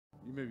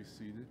You may be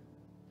seated.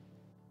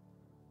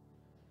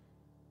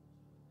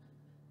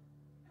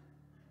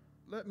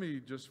 Let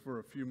me just for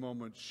a few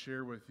moments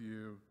share with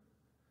you.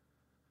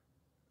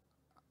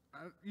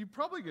 You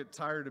probably get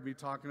tired of me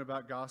talking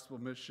about gospel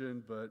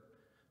mission, but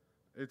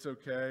it's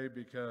okay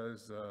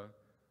because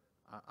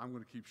I'm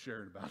going to keep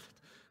sharing about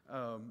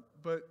it.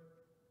 But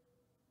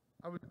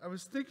I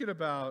was thinking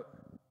about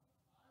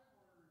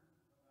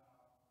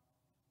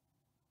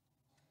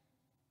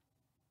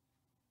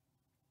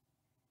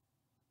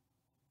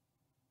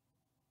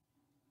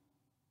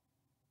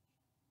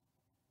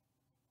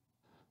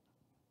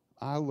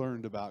I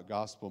learned about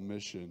gospel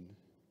mission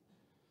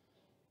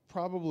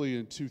probably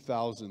in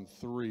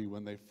 2003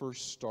 when they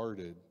first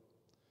started.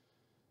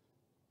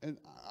 And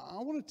I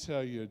want to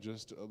tell you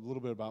just a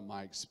little bit about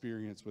my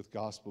experience with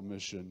gospel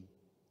mission.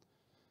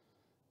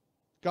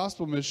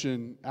 Gospel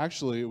mission,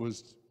 actually, it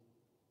was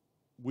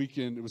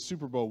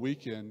Super Bowl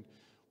weekend.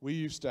 We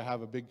used to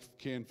have a big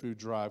canned food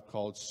drive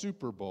called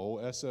Super Bowl,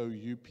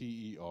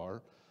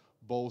 S-O-U-P-E-R,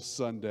 Bowl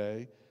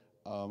Sunday.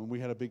 And we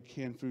had a big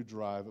canned food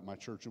drive at my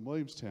church in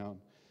Williamstown.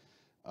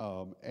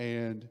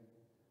 And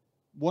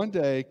one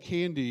day,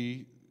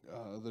 Candy,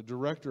 the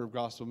director of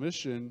Gospel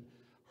Mission,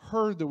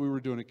 heard that we were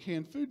doing a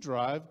canned food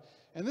drive.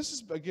 And this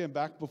is, again,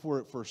 back before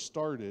it first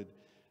started.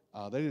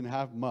 They didn't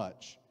have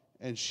much.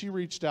 And she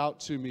reached out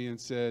to me and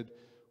said,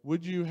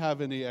 would you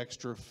have any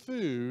extra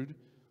food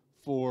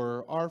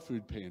for our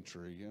food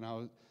pantry? And I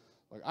was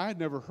like, I had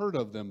never heard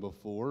of them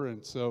before.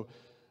 And so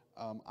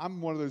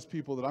I'm one of those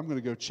people that I'm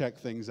going to go check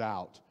things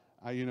out.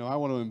 I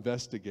want to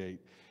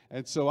investigate.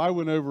 And so I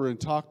went over and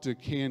talked to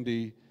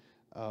Candy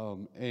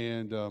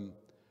and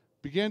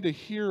began to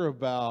hear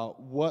about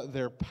what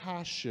their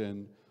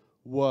passion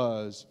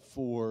was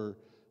for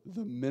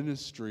the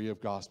ministry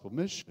of gospel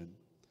mission.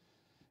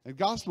 And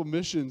gospel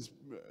mission's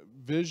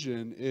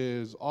vision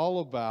is all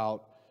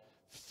about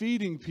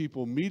feeding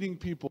people, meeting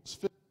people's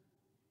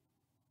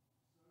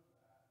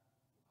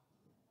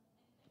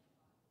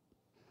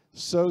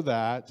so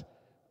that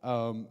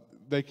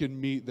they can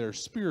meet their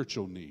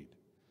spiritual need.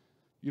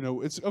 You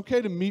know, it's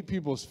okay to meet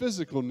people's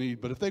physical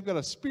need, but if they've got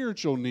a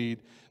spiritual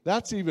need,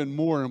 that's even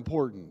more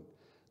important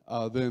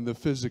than the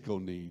physical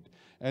need.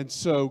 And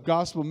so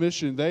gospel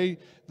mission, they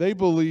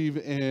believe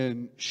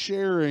in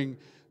sharing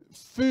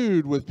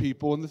food with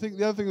people. And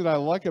the other thing that I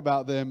like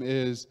about them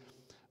is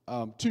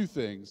two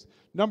things.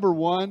 Number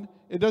one,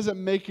 it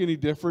doesn't make any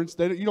difference.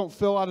 You don't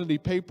fill out any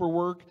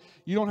paperwork.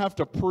 You don't have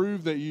to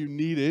prove that you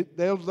need it.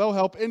 They'll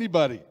help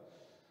anybody.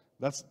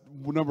 That's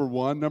number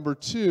one. Number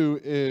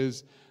two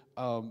is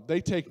they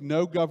take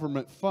no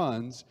government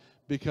funds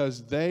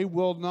because they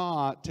will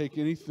not take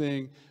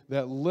anything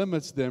that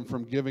limits them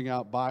from giving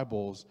out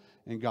Bibles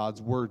and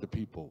God's Word to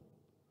people.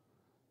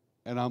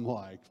 And I'm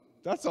like,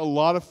 that's a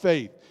lot of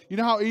faith. You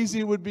know how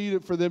easy it would be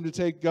for them to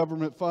take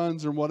government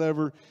funds or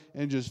whatever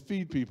and just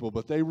feed people,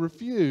 but they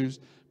refuse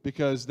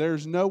because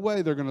there's no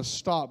way they're going to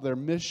stop their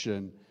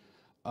mission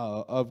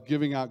of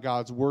giving out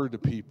God's Word to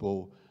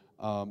people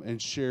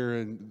and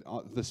sharing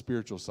the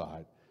spiritual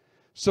side.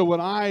 So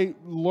when I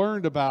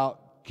learned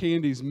about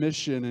Candy's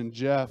mission and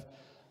Jeff,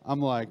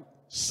 I'm like,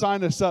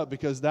 sign us up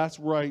because that's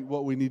right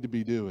what we need to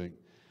be doing.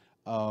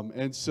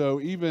 And so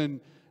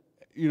even,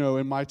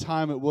 in my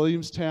time at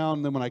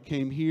Williamstown, then when I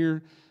came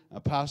here,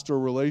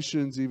 pastoral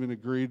relations even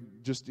agreed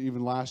just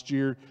even last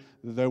year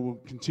that they will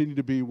continue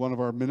to be one of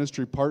our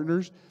ministry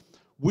partners.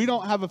 We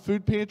don't have a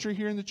food pantry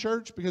here in the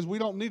church because we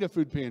don't need a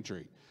food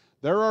pantry.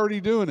 They're already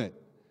doing it.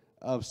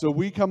 So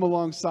we come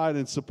alongside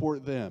and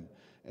support them.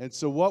 And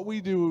so what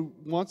we do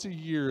once a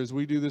year is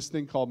we do this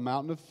thing called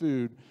Mountain of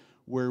Food,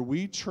 where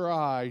we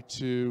try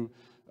to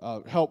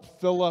help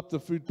fill up the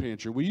food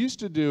pantry. We used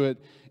to do it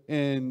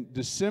in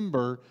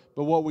December,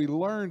 but what we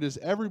learned is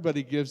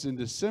everybody gives in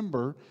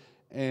December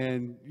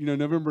and,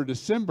 November,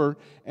 December,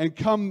 and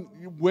come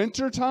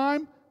winter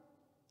time,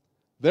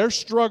 they're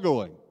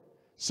struggling.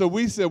 So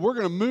we said we're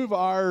going to move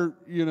our,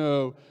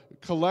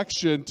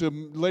 collection to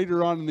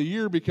later on in the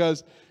year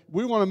because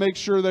we want to make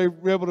sure they're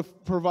able to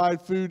provide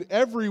food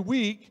every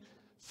week,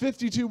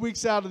 52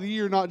 weeks out of the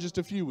year, not just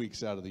a few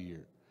weeks out of the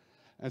year.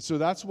 And so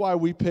that's why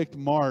we picked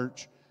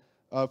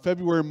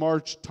February,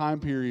 March time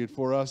period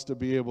for us to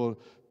be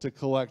able to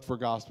collect for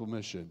gospel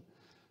mission.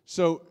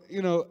 So,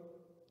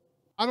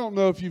 I don't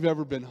know if you've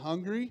ever been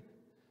hungry,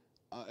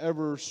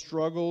 ever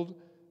struggled,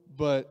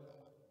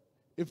 but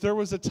if there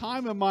was a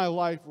time in my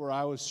life where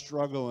I was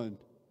struggling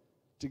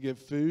to get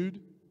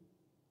food,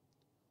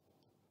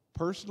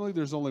 personally,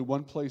 there's only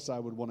one place I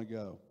would want to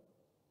go,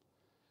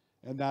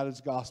 and that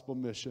is gospel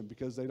mission,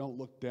 because they don't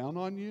look down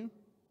on you.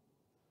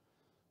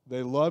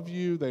 They love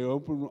you. They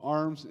open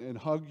arms and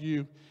hug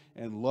you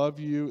and love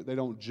you. They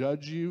don't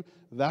judge you.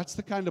 That's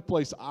the kind of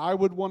place I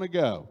would want to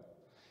go.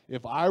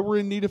 If I were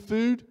in need of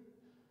food,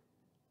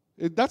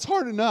 that's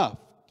hard enough,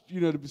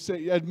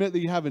 to admit that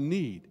you have a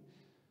need.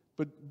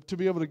 But to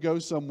be able to go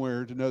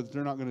somewhere to know that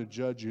they're not going to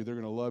judge you, they're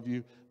going to love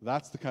you,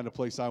 that's the kind of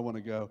place I want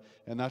to go,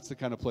 and that's the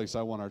kind of place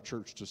I want our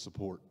church to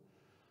support.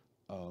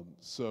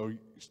 So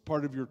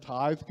part of your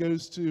tithe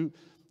goes to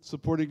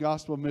supporting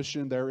gospel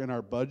mission. They're in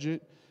our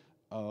budget,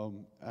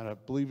 and I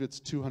believe it's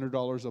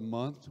 $200 a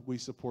month. We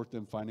support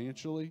them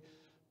financially,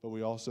 but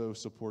we also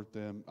support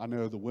them. I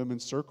know the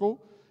Women's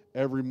Circle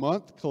every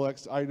month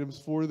collects items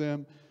for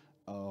them,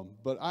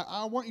 but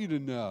I want you to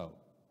know,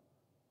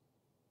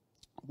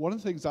 one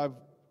of the things I've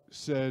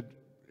said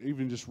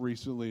even just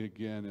recently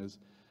again is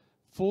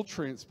full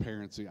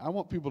transparency. I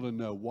want people to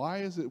know, why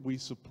is it we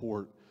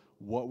support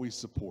what we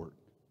support?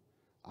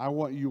 I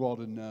want you all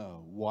to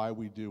know why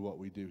we do what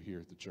we do here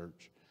at the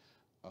church.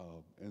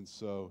 And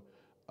so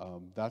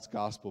that's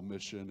gospel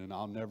mission, and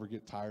I'll never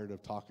get tired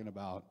of talking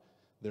about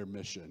their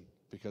mission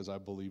because I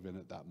believe in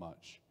it that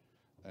much.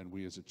 And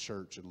we as a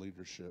church and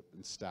leadership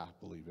and staff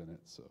believe in it.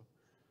 So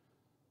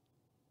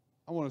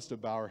I want us to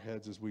bow our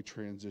heads as we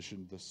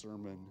transition the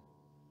sermon.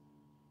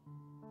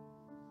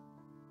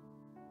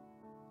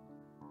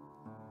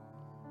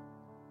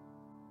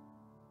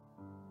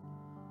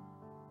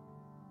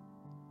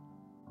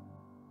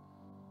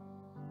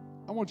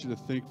 I want you to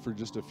think for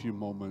just a few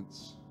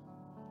moments.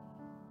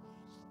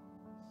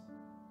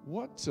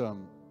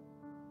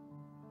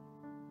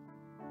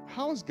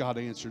 How has God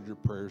answered your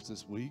prayers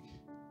this week?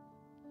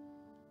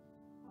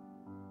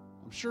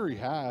 I'm sure He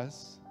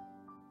has.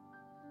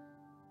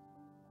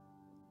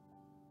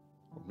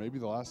 Or maybe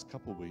the last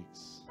couple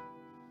weeks.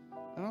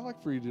 And I'd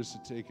like for you just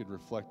to take and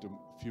reflect a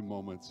few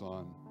moments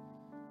on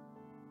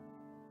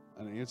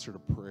an answer to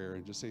prayer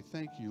and just say,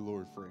 thank you,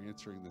 Lord, for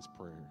answering this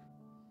prayer.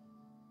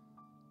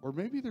 Or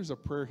maybe there's a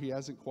prayer He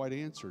hasn't quite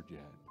answered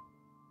yet.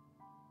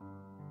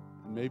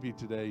 And maybe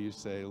today you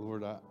say,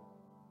 Lord,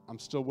 I'm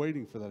still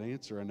waiting for that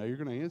answer. I know you're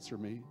going to answer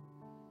me,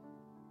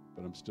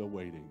 but I'm still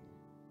waiting.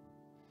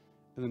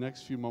 In the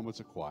next few moments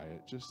of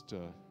quiet, just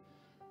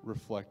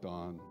reflect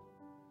on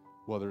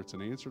whether it's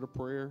an answer to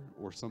prayer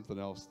or something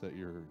else that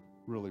you're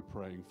really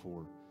praying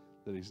for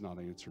that He's not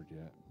answered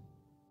yet.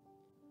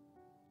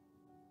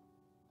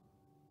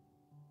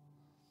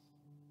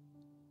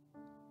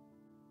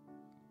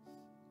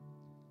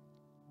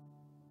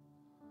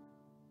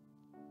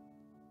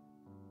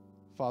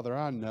 Father,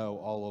 I know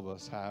all of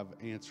us have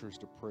answers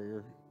to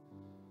prayer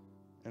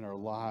in our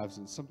lives,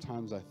 and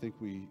sometimes I think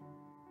we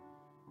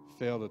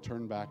fail to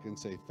turn back and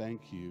say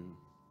thank you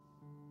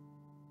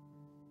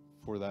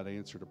for that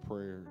answer to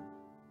prayer.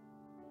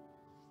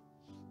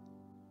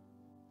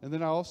 And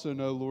then I also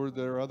know, Lord,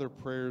 there are other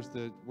prayers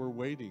that we're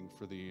waiting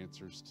for the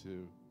answers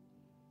to.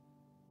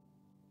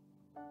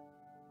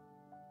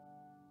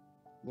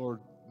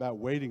 Lord, that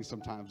waiting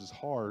sometimes is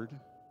hard.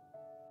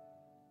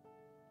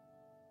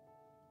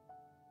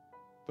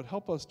 But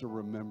help us to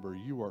remember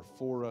you are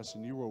for us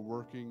and you are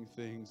working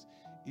things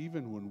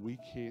even when we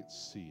can't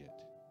see it.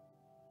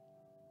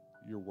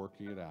 You're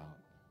working it out.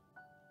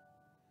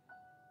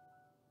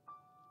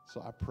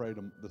 So I pray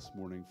this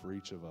morning for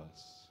each of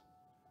us,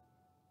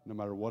 no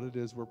matter what it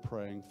is we're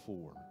praying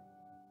for,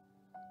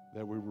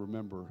 that we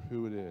remember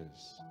who it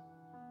is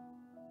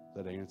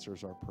that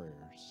answers our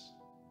prayers,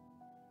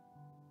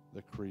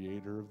 the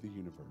Creator of the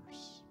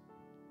universe.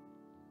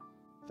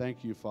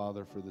 Thank you,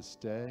 Father, for this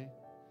day.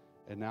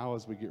 And now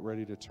as we get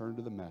ready to turn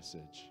to the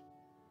message,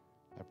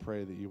 I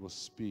pray that you will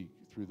speak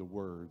through the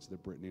words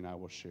that Brittany and I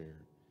will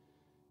share.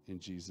 In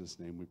Jesus'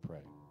 name we pray.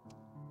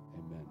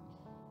 Amen.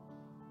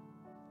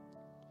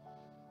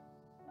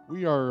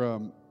 We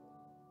are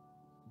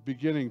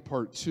beginning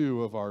part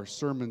 2 of our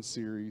sermon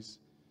series.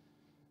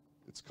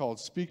 It's called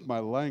Speak My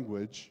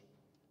Language.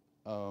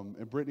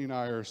 And Brittany and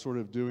I are sort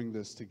of doing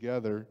this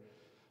together.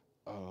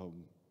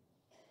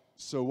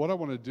 So what I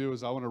want to do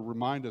is I want to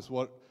remind us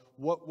what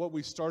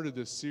we started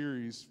this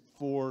series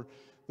for.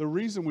 The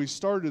reason we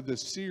started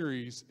this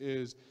series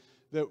is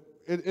that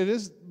it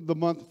is the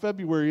month,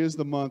 February is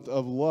the month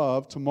of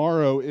love.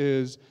 Tomorrow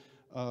is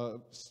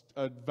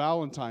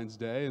Valentine's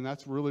Day, and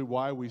that's really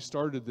why we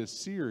started this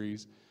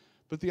series.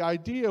 But the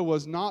idea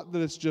was not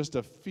that it's just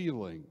a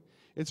feeling.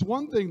 It's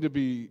one thing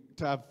to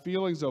have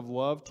feelings of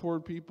love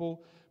toward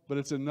people, but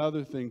it's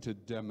another thing to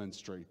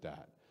demonstrate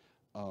that.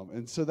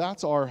 And so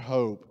that's our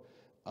hope.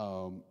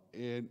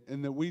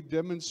 And that we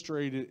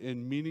demonstrate it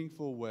in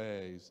meaningful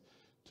ways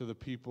to the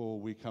people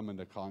we come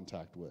into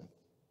contact with.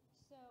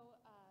 So, am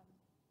I on?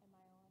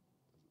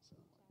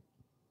 Okay,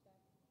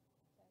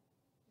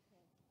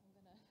 I'm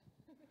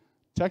gonna.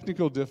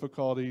 Technical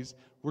difficulties.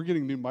 We're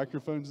getting new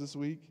microphones this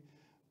week,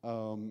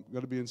 going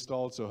to be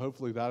installed, so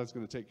hopefully that is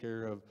going to take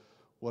care of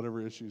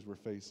whatever issues we're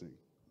facing.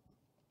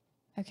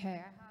 Okay, I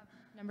have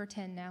number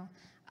 10 now.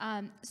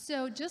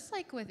 So just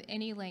like with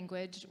any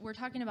language, we're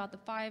talking about the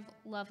 5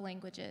 love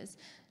languages.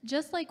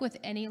 Just like with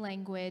any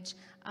language,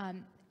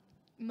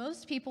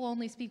 most people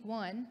only speak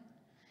one.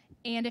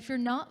 And if you're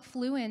not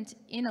fluent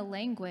in a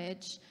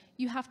language,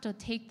 you have to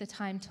take the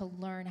time to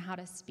learn how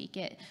to speak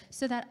it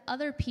so that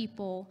other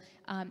people,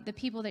 the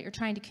people that you're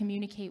trying to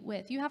communicate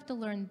with, you have to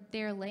learn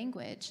their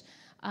language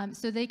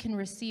so they can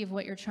receive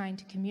what you're trying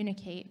to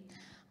communicate.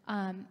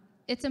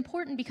 It's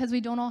important because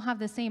we don't all have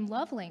the same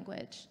love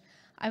language.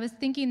 I was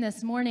thinking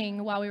this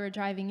morning while we were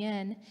driving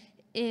in,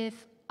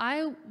 if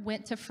I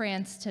went to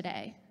France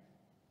today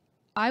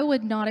I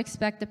would not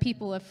expect the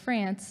people of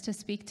France to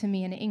speak to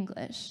me in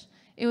English.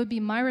 It would be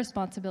my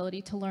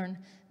responsibility to learn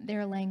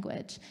their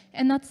language.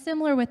 And that's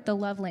similar with the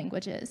love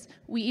languages.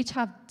 We each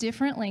have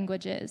different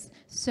languages,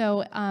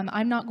 so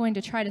I'm not going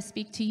to try to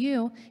speak to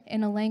you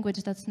in a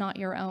language that's not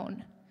your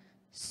own.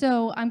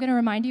 So I'm going to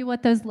remind you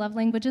what those love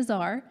languages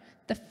are.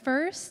 The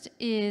first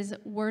is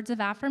words of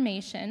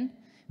affirmation,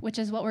 which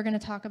is what we're going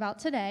to talk about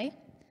today.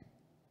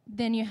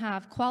 Then you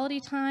have quality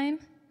time,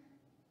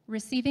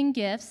 receiving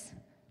gifts,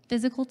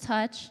 physical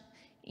touch,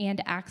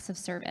 and acts of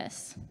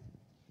service.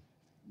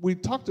 We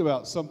talked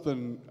about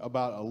something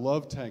about a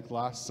love tank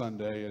last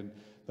Sunday, and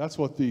that's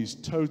what these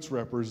totes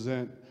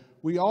represent.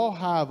 We all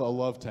have a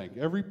love tank.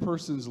 Every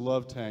person's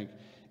love tank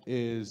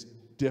is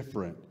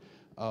different,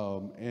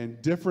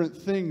 and different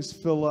things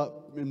fill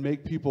up and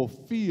make people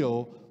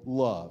feel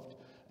loved.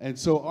 And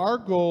so our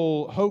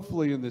goal,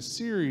 hopefully in this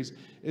series,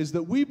 is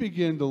that we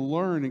begin to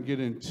learn and get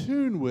in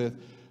tune with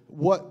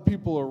what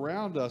people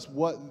around us,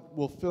 what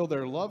will fill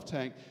their love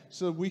tank,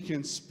 so we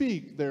can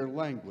speak their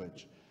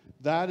language.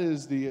 That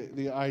is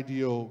the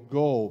ideal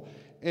goal.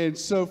 And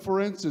so,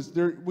 for instance,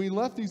 we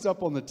left these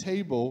up on the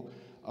table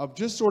of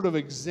just sort of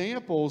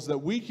examples that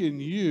we can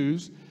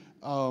use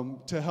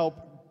to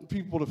help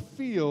people to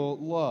feel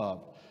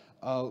loved.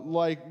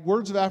 Like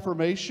words of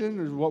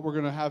affirmation is what we're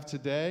going to have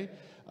today,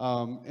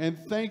 and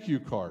thank you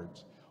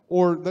cards.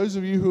 Or those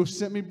of you who have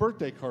sent me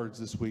birthday cards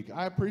this week,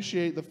 I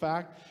appreciate the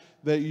fact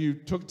that you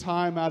took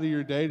time out of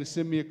your day to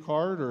send me a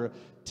card or a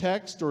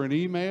text or an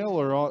email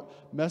or a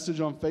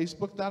message on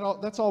Facebook.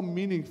 That's all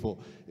meaningful.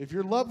 If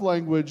your love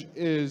language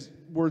is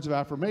words of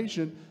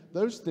affirmation,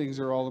 those things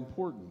are all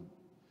important.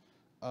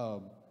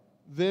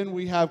 Then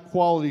we have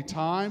quality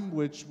time,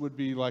 which would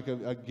be like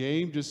a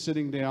game, just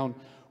sitting down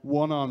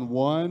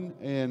one-on-one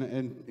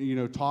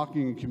and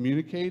talking and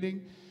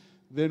communicating.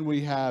 Then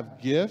we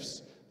have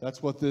gifts.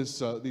 That's what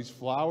these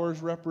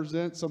flowers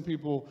represent. Some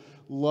people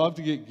love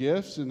to get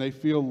gifts, and they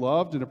feel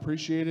loved and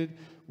appreciated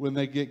when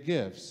they get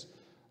gifts.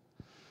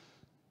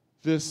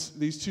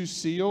 These two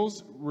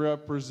seals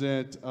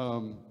represent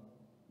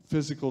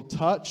physical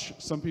touch.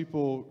 Some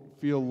people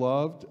feel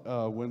loved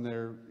when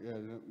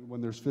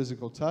there's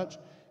physical touch.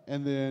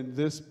 And then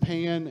this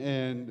pan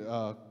and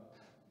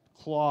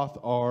cloth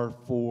are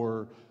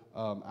for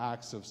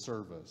acts of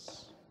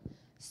service.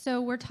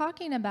 So we're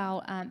talking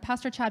about,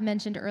 Pastor Chad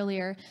mentioned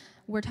earlier,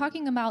 we're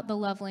talking about the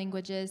love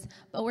languages,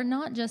 but we're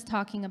not just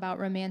talking about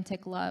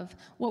romantic love.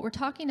 What we're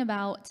talking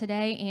about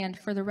today and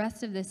for the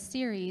rest of this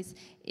series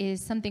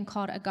is something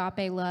called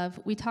agape love.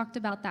 We talked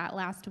about that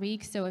last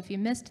week, so if you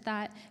missed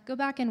that, go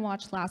back and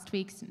watch last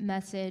week's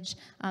message.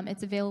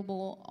 It's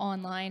available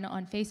online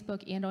on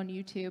Facebook and on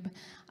YouTube.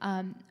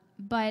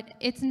 But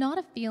it's not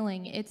a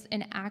feeling, it's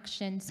an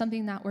action,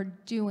 something that we're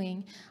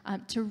doing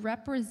to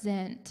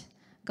represent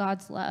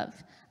God's love.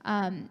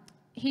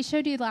 He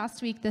showed you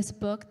last week this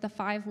book, The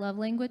 5 Love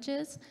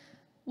Languages.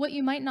 What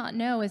you might not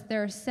know is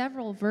there are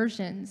several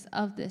versions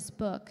of this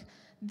book.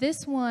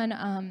 This one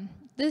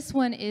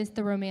is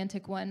the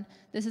romantic one.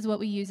 This is what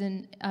we use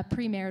in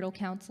premarital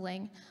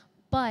counseling.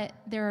 But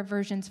there are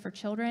versions for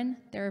children,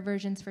 there are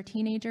versions for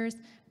teenagers,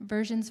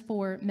 versions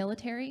for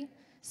military.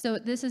 So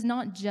this is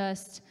not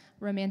just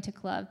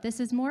romantic love. This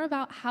is more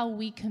about how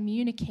we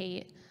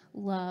communicate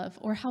love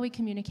or how we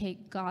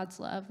communicate God's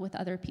love with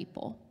other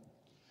people.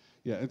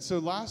 Yeah, and so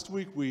last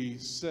week we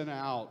sent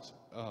out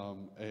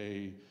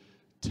a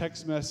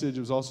text message. It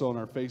was also on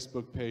our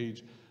Facebook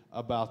page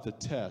about the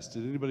test.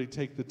 Did anybody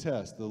take the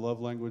test, the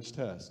love language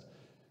test?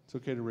 It's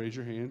okay to raise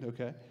your hand,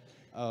 okay?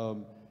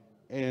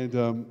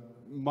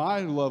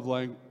 My love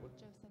language...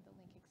 Joe said the link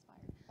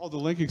expired. Oh, the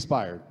link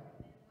expired.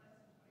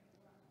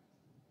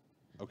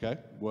 Okay,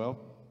 well,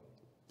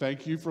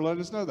 thank you for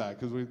letting us know that,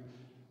 because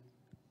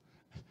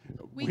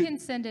we can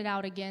send it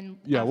out again.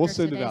 Yeah, we'll after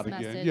send it today's out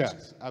again. message.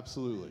 Yes,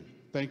 absolutely.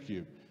 Thank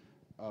you.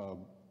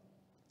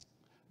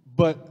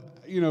 But,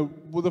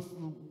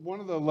 one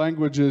of the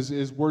languages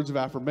is words of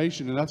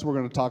affirmation, and that's what we're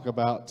going to talk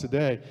about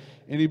today.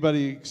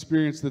 Anybody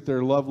experienced that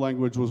their love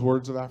language was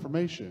words of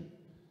affirmation?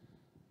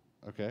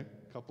 Okay,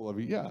 a couple of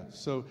you, yeah.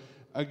 So,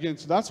 again,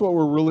 that's what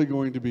we're really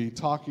going to be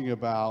talking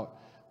about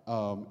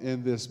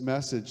in this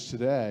message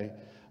today.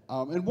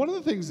 And one of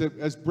the things that,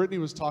 as Brittany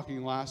was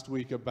talking last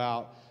week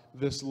about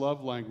this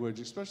love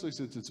language, especially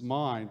since it's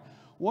mine,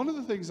 one of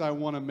the things I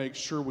want to make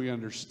sure we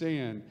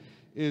understand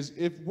is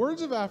if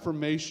words of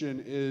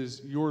affirmation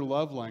is your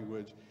love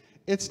language,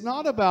 it's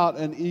not about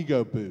an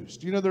ego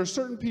boost. There are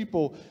certain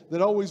people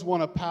that always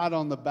want a pat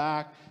on the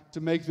back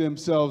to make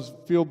themselves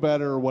feel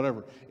better or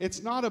whatever.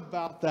 It's not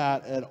about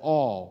that at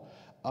all.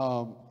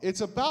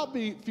 It's about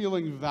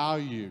feeling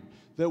valued,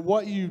 that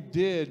what you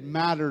did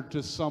mattered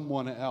to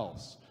someone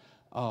else.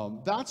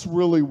 That's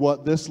really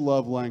what this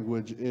love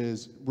language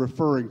is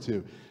referring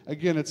to.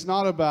 Again, it's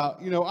not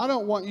about, I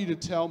don't want you to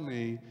tell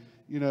me,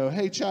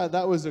 hey, Chad,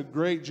 that was a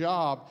great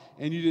job,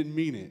 and you didn't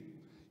mean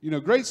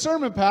it. Great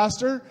sermon,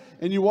 Pastor,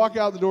 and you walk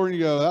out the door and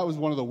you go, that was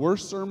one of the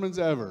worst sermons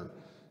ever.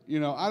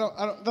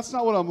 That's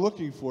not what I'm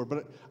looking for.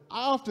 But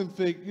I often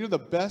think, the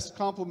best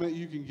compliment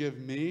you can give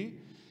me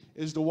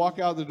is to walk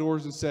out the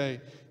doors and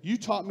say, you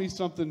taught me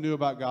something new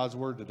about God's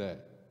word today.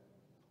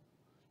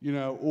 You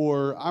know,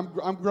 or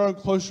I'm growing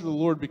closer to the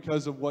Lord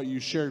because of what you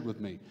shared with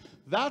me.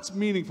 That's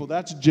meaningful.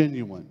 That's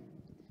genuine.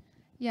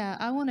 Yeah,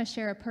 I want to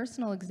share a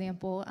personal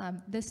example.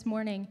 This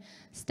morning,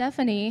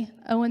 Stephanie,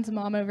 Owen's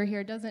mom over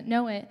here, doesn't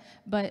know it,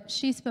 but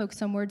she spoke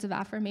some words of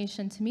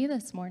affirmation to me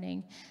this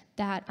morning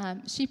that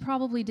she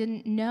probably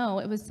didn't know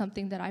it was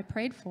something that I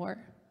prayed for.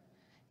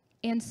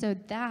 And so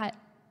that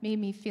made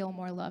me feel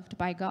more loved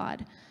by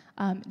God.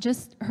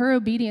 Just her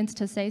obedience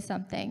to say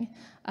something.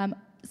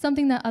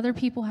 Something that other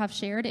people have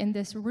shared in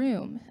this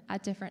room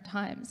at different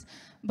times.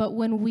 But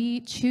when we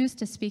choose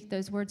to speak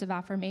those words of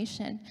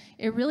affirmation,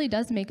 it really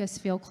does make us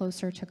feel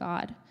closer to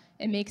God.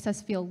 It makes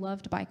us feel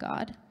loved by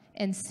God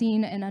and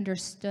seen and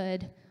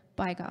understood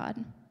by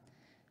God.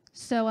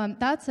 So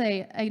that's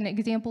an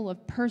example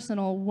of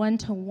personal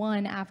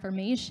one-to-one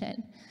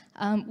affirmation.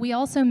 We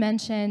also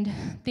mentioned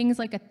things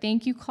like a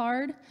thank you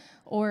card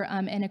or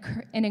an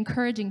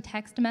encouraging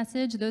text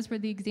message. Those were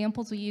the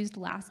examples we used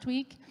last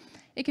week.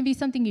 It can be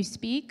something you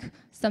speak,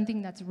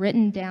 something that's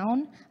written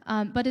down,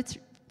 but it's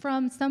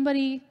from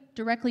somebody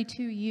directly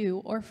to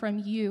you or from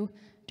you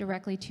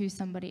directly to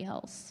somebody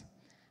else.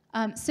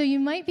 So you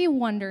might be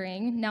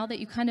wondering, now that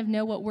you kind of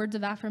know what words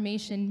of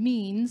affirmation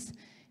means,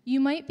 you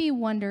might be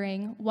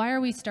wondering, why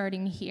are we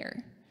starting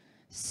here?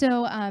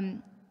 So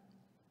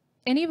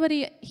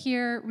anybody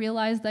here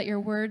realize that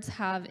your words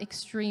have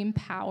extreme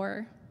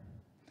power?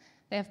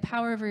 They have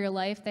power over your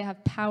life. They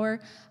have power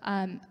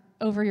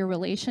over your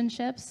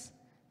relationships.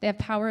 They have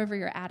power over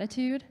your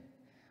attitude.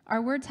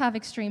 Our words have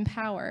extreme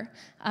power.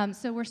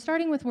 So we're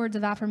starting with words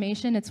of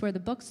affirmation. It's where the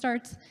book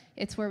starts.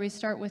 It's where we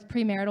start with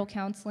premarital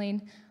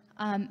counseling.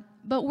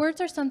 But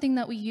words are something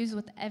that we use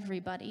with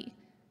everybody.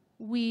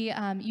 We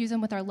use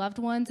them with our loved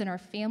ones, in our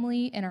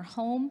family, in our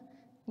home.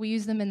 We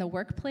use them in the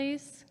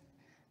workplace.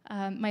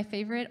 My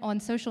favorite, on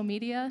social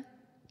media.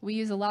 We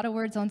use a lot of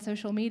words on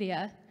social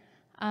media.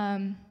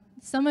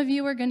 Some of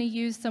you are going to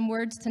use some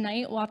words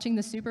tonight watching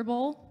the Super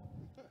Bowl.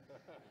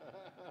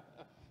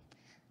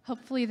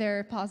 Hopefully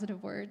they're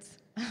positive words.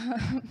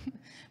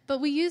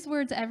 But we use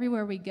words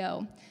everywhere we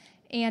go.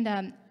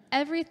 And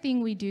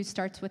everything we do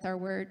starts with our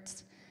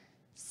words.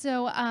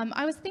 So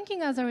I was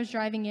thinking as I was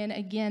driving in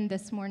again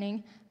this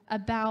morning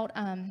about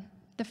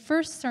the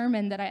first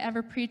sermon that I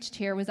ever preached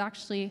here was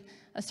actually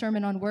a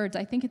sermon on words.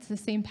 I think it's the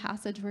same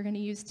passage we're going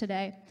to use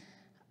today.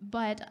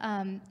 But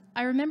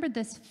I remembered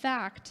this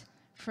fact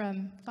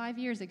from 5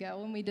 years ago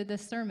when we did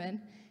this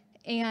sermon.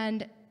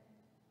 And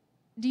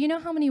do you know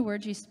how many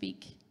words you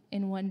speak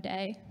in one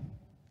day?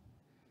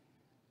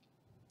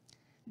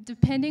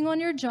 Depending on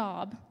your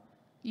job,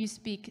 you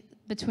speak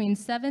between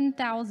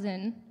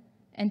 7,000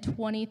 and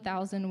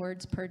 20,000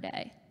 words per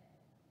day.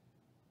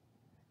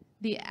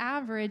 The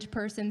average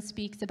person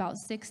speaks about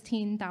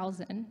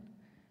 16,000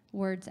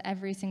 words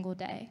every single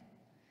day.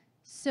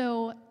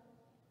 So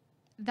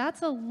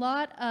that's a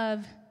lot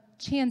of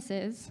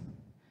chances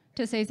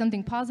to say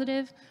something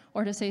positive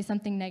or to say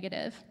something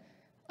negative,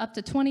 up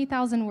to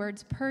 20,000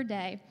 words per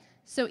day.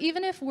 So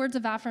even if words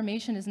of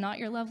affirmation is not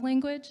your love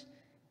language,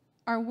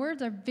 our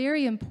words are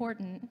very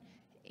important,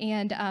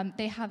 and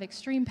they have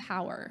extreme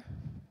power.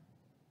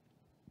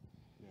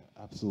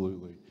 Yeah,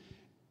 absolutely.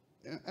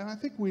 And I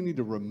think we need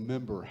to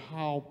remember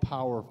how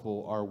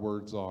powerful our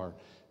words are.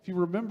 If you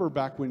remember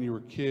back when you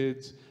were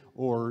kids,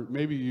 or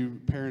maybe you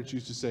parents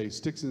used to say,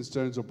 sticks and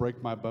stones will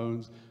break my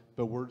bones,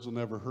 but words will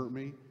never hurt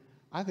me.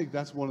 I think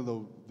that's one of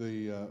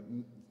the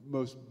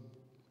most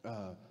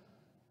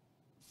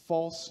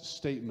false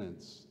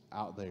statements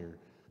out there.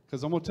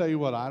 Because I'm going to tell you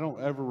what, I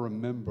don't ever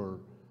remember,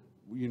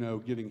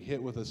 getting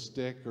hit with a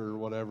stick or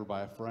whatever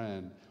by a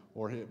friend,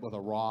 or hit with a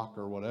rock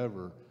or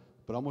whatever.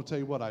 But I'm going to tell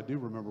you what, I do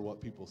remember what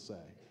people say.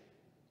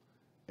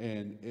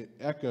 And it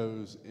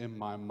echoes in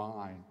my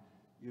mind.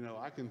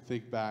 I can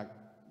think back,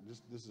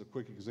 this is a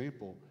quick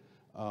example.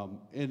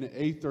 In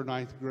 8th or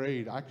 9th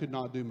grade, I could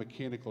not do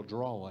mechanical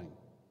drawing.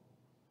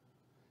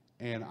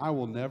 And I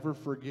will never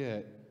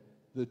forget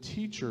the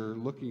teacher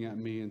looking at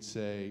me and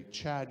say,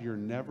 Chad, you're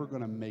never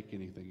going to make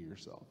anything of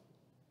yourself.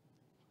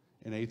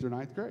 In 8th or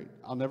 9th grade.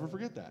 I'll never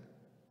forget that.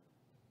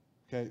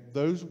 Okay,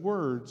 those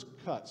words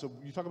cut. So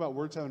you talk about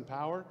words having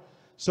power.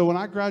 So when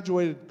I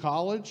graduated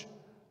college,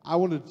 I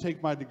wanted to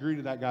take my degree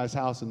to that guy's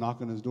house and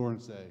knock on his door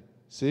and say,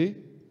 see?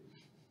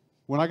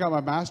 When I got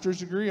my master's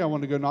degree, I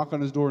wanted to go knock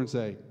on his door and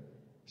say,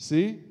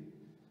 see?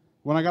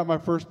 When I got my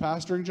first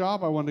pastoring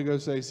job, I wanted to go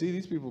say, see,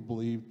 these people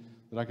believe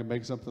that I can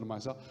make something of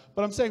myself.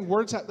 But I'm saying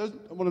what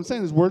I'm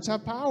saying is words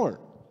have power.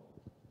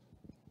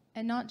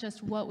 And not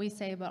just what we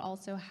say, but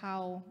also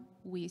how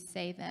we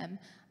say them.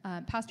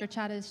 Pastor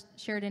Chad has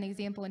shared an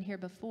example in here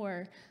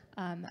before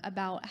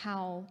about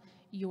how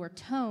your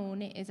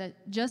tone is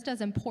just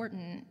as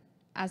important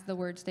as the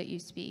words that you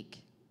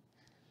speak.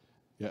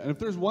 Yeah, and if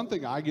there's one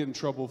thing I get in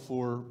trouble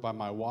for by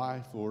my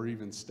wife or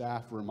even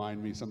staff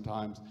remind me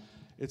sometimes,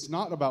 it's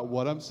not about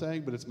what I'm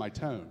saying, but it's my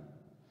tone.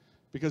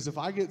 Because if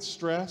I get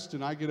stressed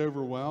and I get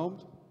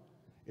overwhelmed,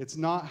 it's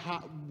not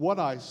what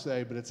I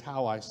say, but it's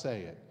how I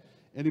say it.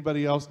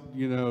 Anybody else,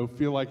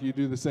 feel like you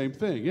do the same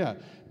thing? Yeah,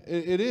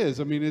 it is.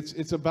 I mean,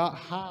 it's about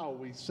how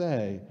we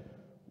say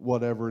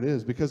whatever it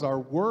is, because our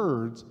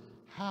words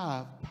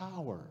have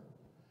power,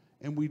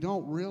 and we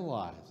don't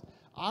realize.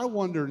 I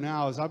wonder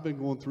now, as I've been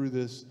going through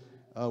this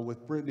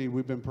with Brittany,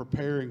 we've been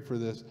preparing for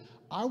this,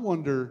 I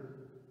wonder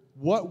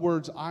what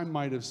words I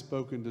might have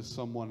spoken to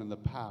someone in the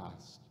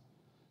past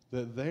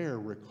that they're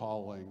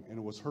recalling and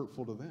it was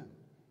hurtful to them.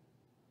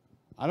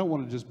 I don't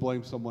want to just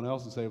blame someone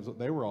else and say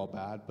they were all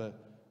bad, but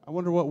I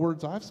wonder what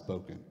words I've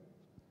spoken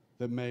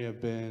that may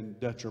have been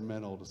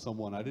detrimental to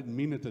someone. I didn't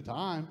mean at the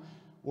time,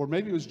 or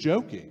maybe it was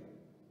joking,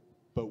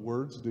 but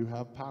words do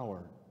have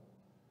power.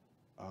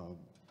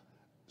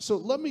 So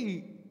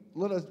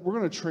we're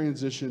going to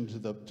transition to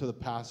the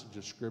passage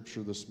of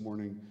Scripture this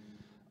morning.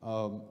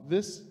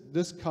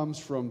 This comes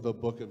from the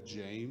book of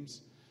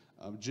James.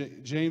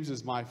 James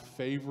is my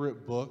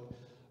favorite book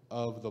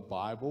of the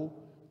Bible,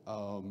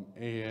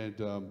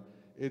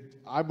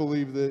 I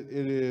believe that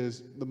it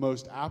is the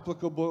most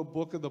applicable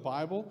book of the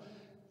Bible.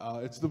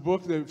 It's the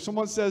book that if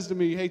someone says to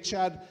me, "Hey,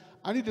 Chad,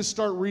 I need to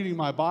start reading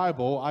my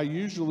Bible," I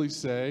usually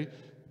say,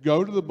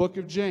 go to the book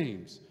of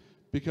James,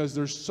 because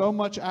there's so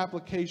much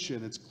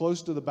application. It's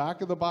close to the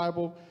back of the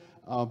Bible,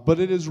 but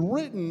it is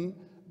written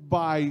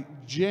by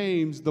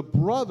James, the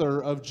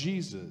brother of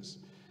Jesus.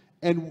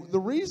 And the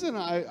reason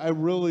I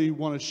really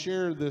want to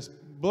share this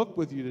book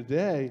with you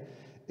today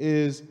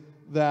is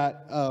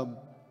that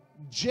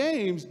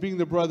James, being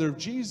the brother of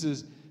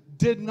Jesus,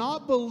 did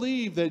not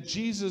believe that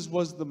Jesus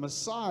was the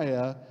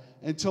Messiah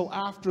until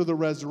after the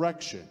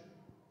resurrection.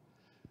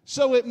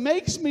 So it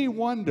makes me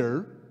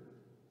wonder,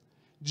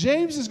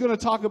 James is going to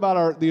talk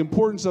about the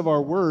importance of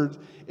our words.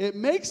 It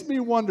makes me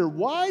wonder,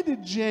 why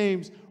did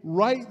James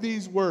write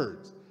these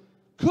words?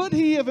 Could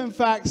he have in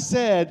fact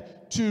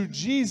said to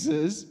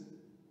Jesus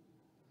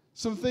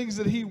some things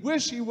that he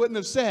wished he wouldn't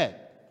have said?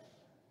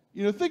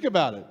 Think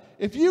about it.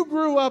 If you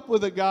grew up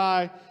with a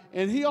guy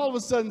and he all of a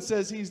sudden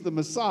says he's the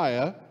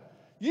Messiah,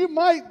 you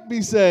might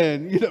be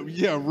saying,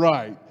 yeah,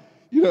 right.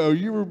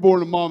 You were born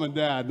to mom and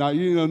dad.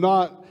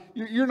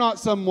 You're not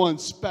someone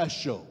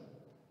special.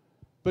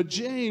 But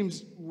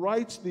James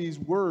writes these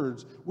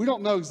words. We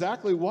don't know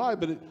exactly why,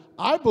 but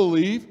I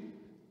believe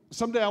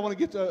someday I want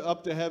to get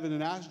up to heaven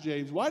and ask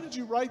James, why did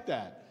you write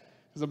that?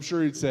 Because I'm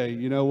sure he'd say,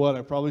 you know what,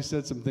 I probably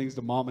said some things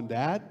to mom and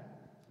dad,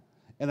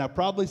 and I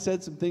probably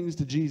said some things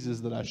to Jesus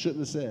that I shouldn't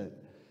have said.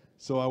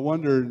 So I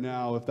wonder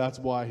now if that's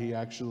why he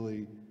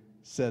actually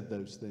said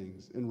those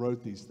things and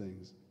wrote these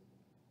things.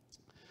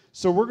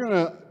 So we're going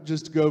to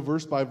just go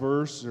verse by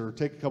verse, or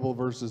take a couple of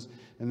verses,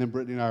 and then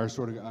Brittany and I are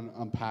sort of going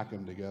to unpack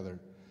them together.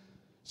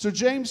 So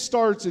James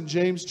starts in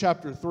James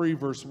chapter 3,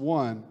 verse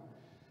 1,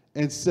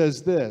 and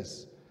says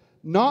this: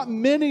 "Not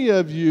many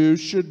of you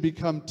should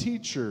become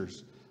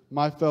teachers,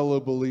 my fellow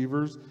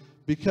believers,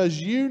 because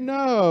you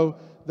know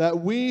that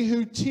we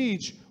who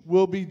teach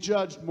will be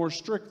judged more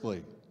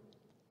strictly."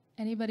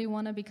 Anybody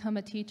want to become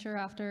a teacher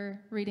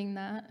after reading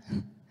that?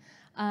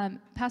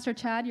 Pastor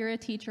Chad, you're a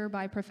teacher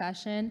by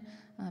profession.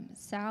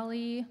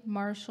 Sally,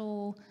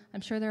 Marshall,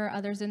 I'm sure there are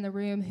others in the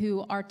room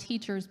who are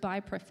teachers by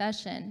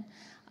profession.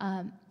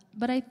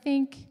 But I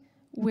think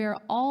we're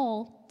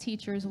all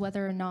teachers,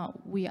 whether or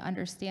not we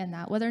understand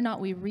that, whether or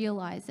not we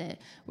realize it.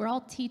 We're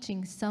all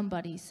teaching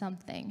somebody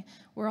something.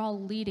 We're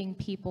all leading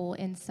people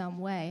in some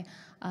way.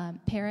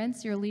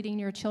 Parents, you're leading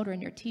your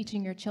children. You're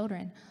teaching your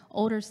children.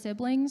 Older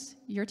siblings,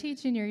 you're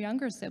teaching your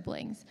younger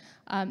siblings.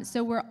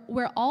 So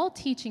we're all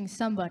teaching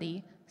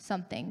somebody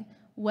something.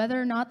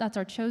 Whether or not that's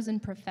our chosen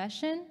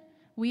profession,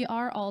 we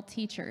are all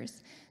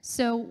teachers.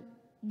 So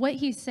what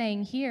he's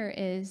saying here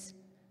is,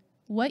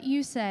 what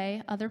you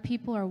say, other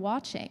people are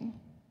watching.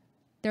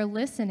 They're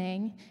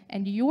listening,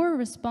 and you're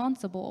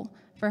responsible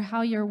for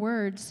how your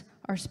words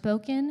are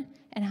spoken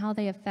and how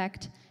they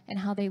affect and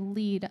how they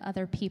lead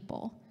other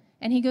people.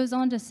 And he goes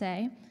on to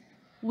say,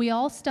 "We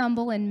all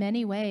stumble in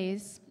many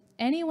ways.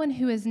 Anyone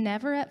who is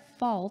never at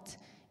fault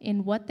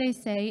in what they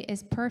say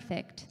is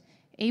perfect,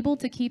 able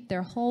to keep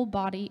their whole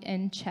body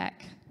in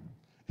check."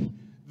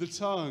 The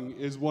tongue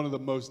is one of the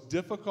most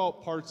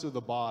difficult parts of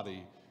the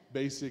body,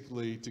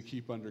 basically, to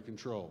keep under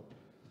control.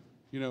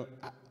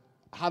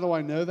 How do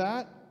I know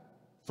that?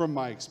 From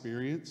my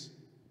experience.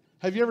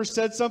 Have you ever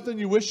said something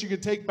you wish you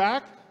could take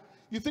back?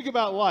 You think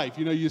about life.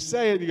 You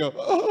say it and you go,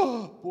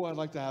 "Oh, boy, I'd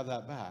like to have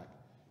that back."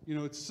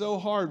 It's so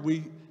hard.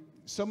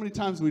 So many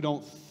times we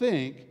don't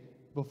think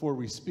before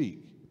we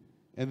speak,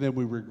 and then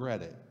we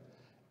regret it.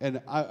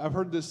 And I've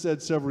heard this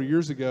said several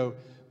years ago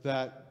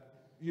that,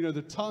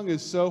 the tongue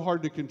is so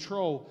hard to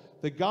control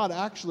that God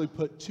actually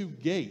put 2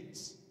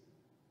 gates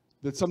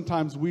that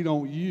sometimes we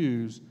don't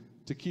use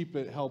to keep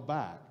it held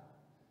back.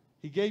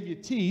 He gave you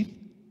teeth,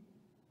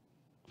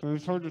 so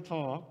it's hard to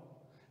talk.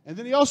 And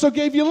then he also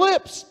gave you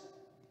lips.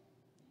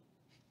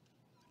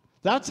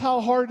 That's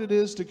how hard it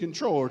is to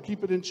control or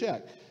keep it in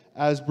check,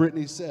 as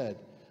Brittany said.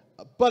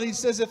 But he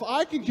says, if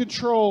I can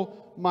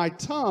control my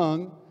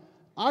tongue,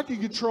 I can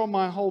control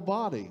my whole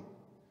body.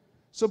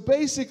 So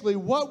basically,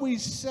 what we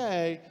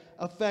say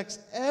affects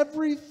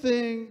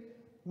everything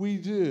we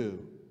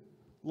do.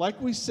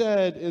 Like we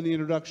said in the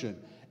introduction,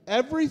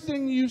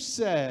 everything you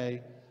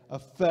say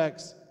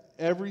affects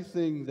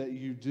everything that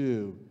you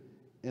do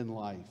in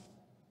life.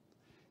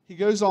 He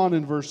goes on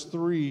in verse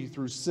 3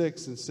 through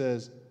 6 and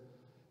says,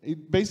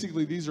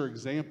 basically these are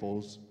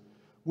examples.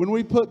 When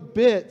we put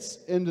bits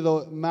into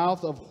the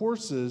mouth of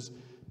horses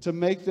to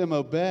make them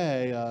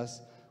obey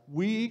us,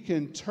 we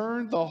can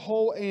turn the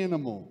whole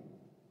animal.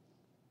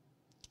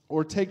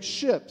 Or take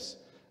ships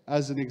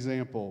as an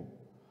example.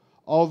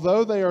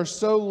 Although they are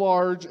so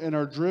large and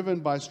are driven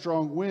by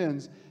strong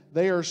winds,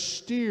 they are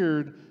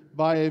steered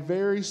by a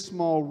very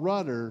small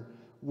rudder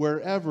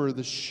wherever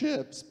the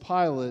ship's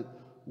pilot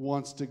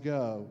wants to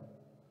go.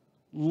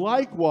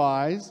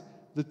 Likewise,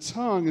 the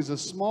tongue is a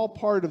small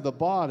part of the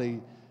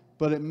body,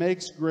 but it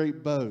makes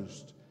great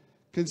boast.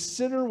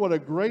 Consider what a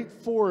great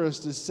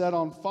forest is set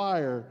on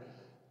fire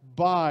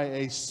by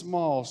a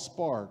small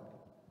spark.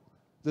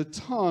 The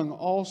tongue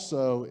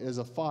also is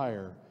a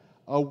fire,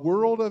 a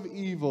world of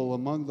evil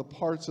among the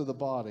parts of the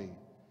body.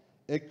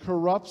 It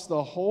corrupts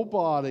the whole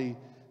body,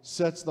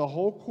 sets the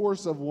whole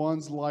course of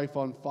one's life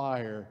on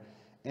fire,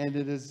 and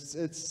it is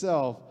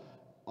itself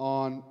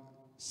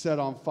set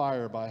on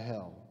fire by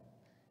hell.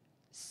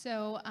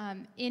 So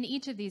in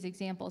each of these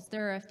examples,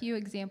 there are a few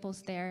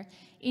examples there.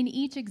 In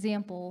each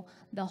example,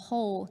 the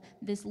whole,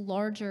 this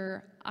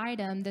larger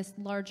item, this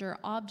larger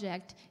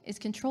object, is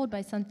controlled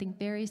by something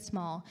very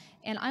small.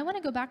 And I want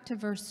to go back to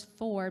verse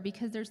 4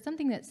 because there's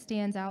something that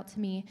stands out to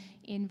me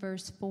in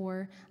verse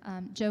 4.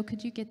 Joe,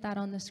 could you get that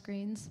on the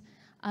screens?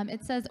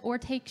 It says, or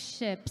take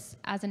ships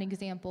as an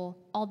example.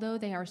 Although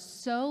they are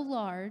so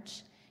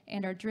large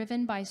and are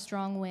driven by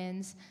strong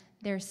winds,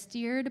 they're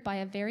steered by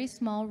a very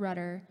small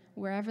rudder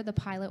wherever the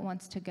pilot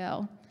wants to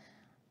go.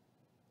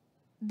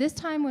 This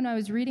time when I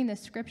was reading this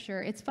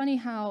scripture, it's funny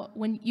how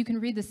when you can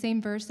read the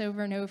same verse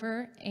over and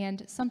over,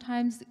 and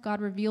sometimes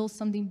God reveals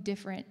something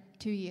different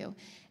to you.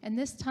 And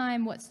this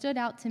time what stood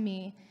out to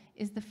me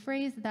is the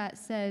phrase that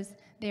says,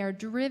 they are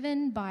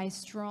driven by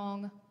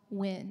strong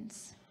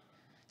winds.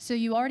 So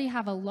you already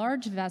have a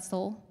large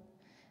vessel,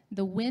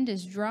 the wind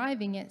is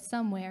driving it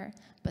somewhere,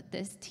 but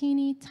this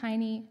teeny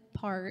tiny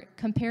part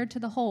compared to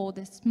the whole,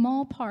 this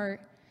small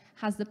part,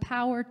 has the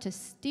power to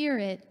steer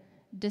it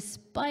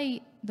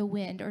despite the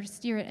wind or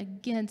steer it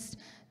against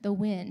the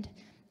wind.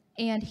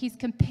 And he's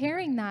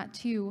comparing that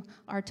to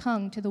our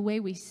tongue, to the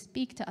way we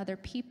speak to other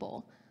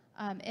people.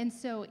 And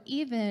so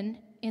even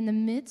in the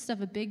midst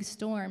of a big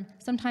storm,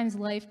 sometimes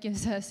life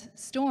gives us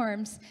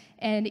storms,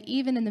 and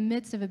even in the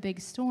midst of a big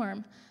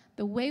storm,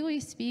 the way we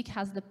speak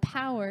has the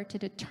power to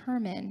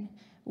determine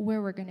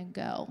where we're going to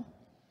go.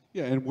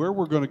 Yeah, and where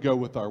we're going to go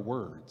with our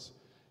words.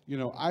 You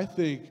know, I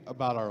think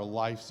about our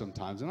life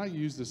sometimes, and I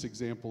used this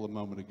example a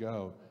moment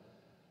ago,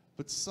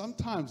 but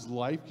sometimes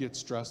life gets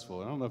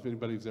stressful. I don't know if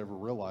anybody's ever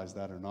realized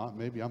that or not.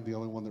 Maybe I'm the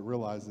only one that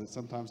realizes that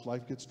sometimes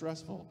life gets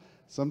stressful.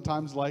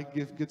 Sometimes life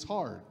gets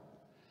hard.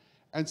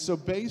 And so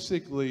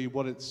basically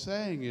what it's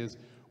saying is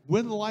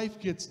when life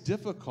gets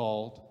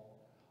difficult,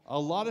 a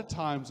lot of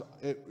times,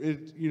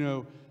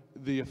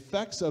 the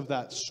effects of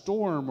that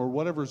storm or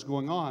whatever's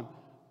going on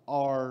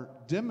are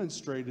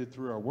demonstrated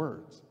through our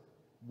words.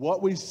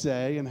 What we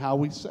say and how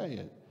we say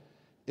it.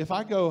 If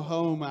I go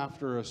home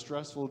after a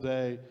stressful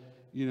day,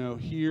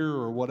 here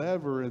or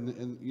whatever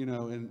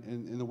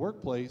in the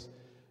workplace,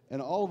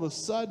 and all of a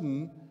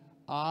sudden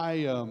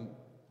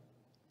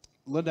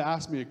Linda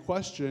asked me a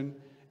question,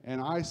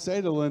 and I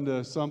say to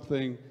Linda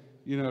something,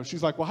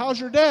 she's like, well, how's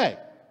your day?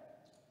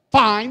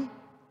 Fine.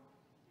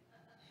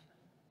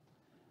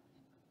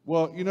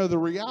 Well, the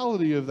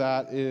reality of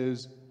that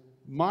is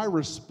my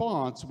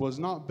response was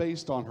not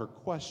based on her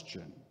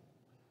question.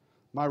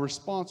 My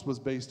response was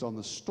based on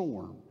the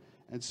storm.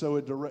 And so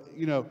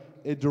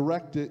it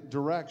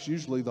directs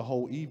usually the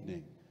whole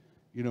evening.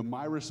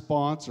 My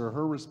response or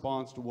her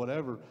response to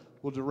whatever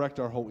will direct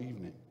our whole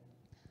evening.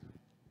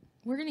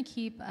 We're going to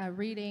keep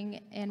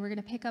reading, and we're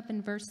going to pick up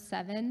in verse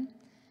 7.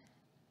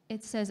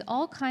 It says,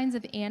 all kinds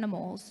of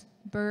animals,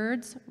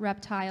 birds,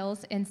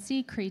 reptiles, and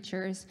sea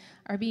creatures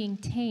are being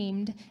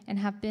tamed and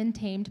have been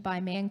tamed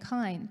by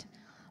mankind.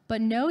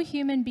 But no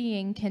human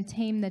being can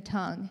tame the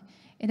tongue.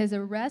 It is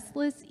a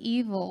restless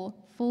evil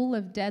full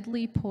of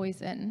deadly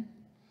poison.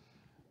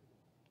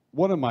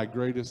 One of my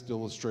greatest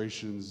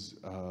illustrations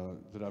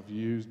that I've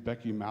used,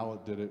 Becky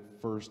Mallet did it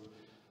first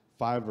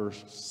 5 or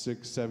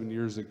 6, 7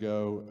 years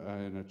ago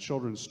in a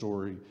children's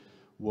story,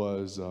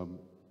 was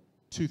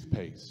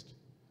toothpaste.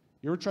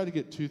 You ever try to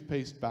get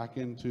toothpaste back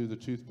into the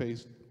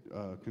toothpaste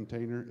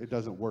container? It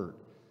doesn't work.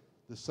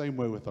 The same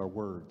way with our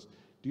words.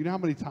 Do you know how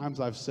many times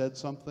I've said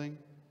something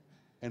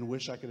and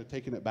wish I could have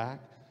taken it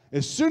back?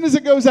 As soon as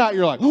it goes out,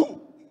 you're like,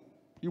 oh!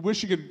 You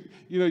wish you could,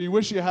 you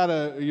wish you had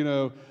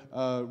a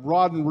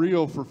rod and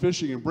reel for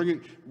fishing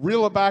and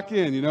reel it back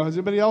in. Has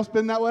anybody else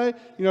been that way?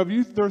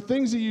 There are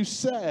things that you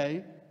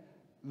say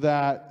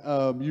that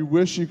you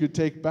wish you could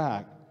take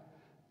back.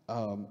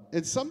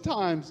 And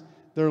sometimes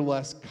they're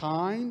less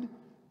kind.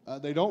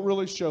 They don't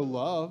really show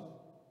love.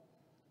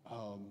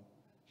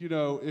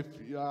 If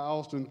I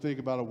often think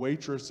about a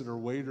waitress or a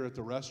waiter at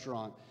the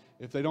restaurant,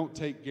 if they don't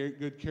take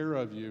good care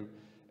of you,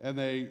 and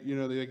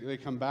they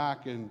come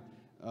back and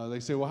they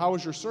say, well, how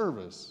was your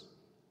service?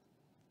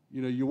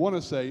 You want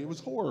to say, it was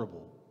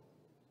horrible.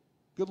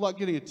 Good luck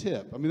getting a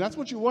tip. I mean, that's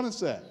what you want to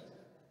say.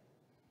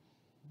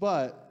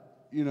 But,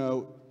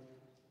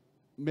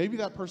 maybe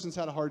that person's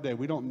had a hard day.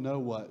 We don't know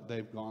what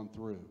they've gone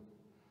through.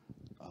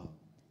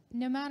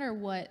 No matter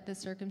what the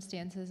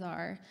circumstances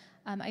are,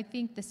 I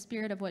think the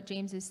spirit of what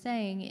James is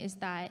saying is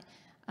that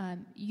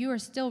you are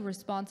still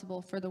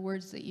responsible for the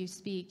words that you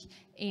speak,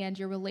 and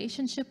your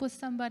relationship with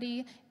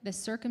somebody, the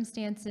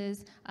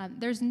circumstances.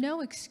 There's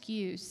no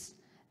excuse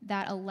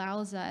that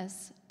allows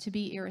us to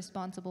be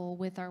irresponsible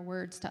with our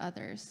words to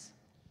others.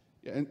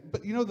 Yeah,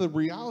 but the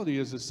reality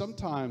is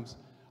sometimes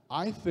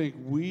I think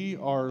we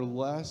are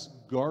less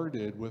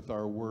guarded with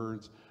our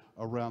words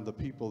around the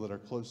people that are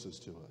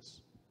closest to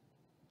us.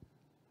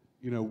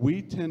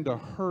 We tend to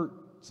hurt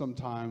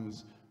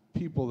sometimes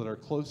people that are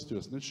close to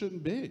us, and it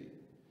shouldn't be.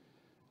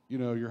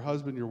 Your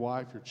husband, your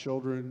wife, your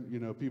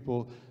children,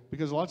 people,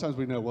 because a lot of times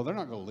we know, well, they're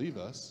not going to leave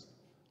us,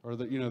 or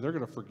that, they're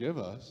going to forgive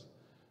us.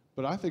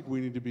 But I think we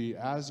need to be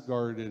as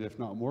guarded, if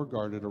not more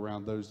guarded,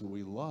 around those that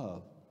we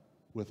love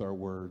with our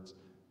words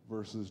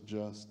versus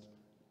just,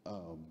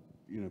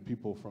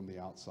 people from the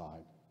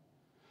outside.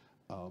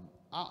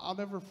 I'll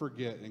never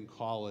forget in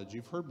college,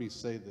 you've heard me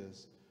say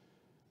this,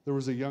 there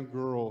was a young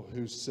girl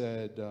who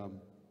said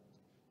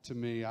to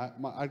me,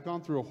 I'd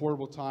gone through a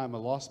horrible time, I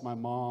lost my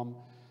mom,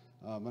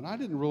 and I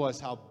didn't realize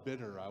how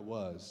bitter I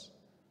was.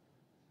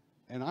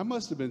 And I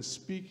must have been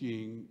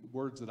speaking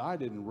words that I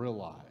didn't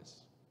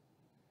realize.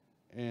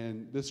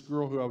 And this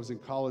girl who I was in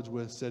college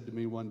with said to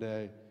me one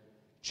day,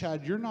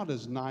 Chad, you're not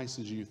as nice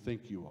as you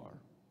think you are.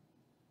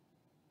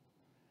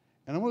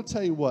 And I'm going to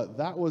tell you what,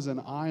 that was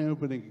an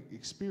eye-opening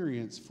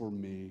experience for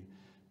me,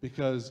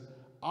 because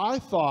I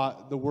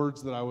thought the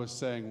words that I was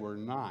saying were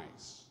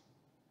nice.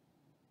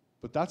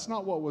 But that's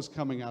not what was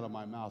coming out of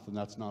my mouth, and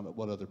that's not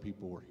what other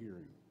people were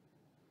hearing.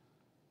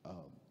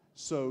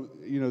 So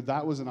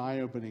that was an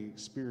eye-opening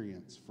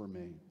experience for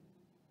me.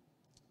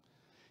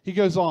 He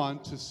goes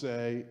on to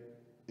say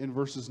in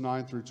verses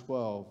 9 through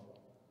 12,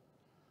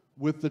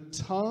 with the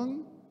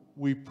tongue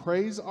we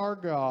praise our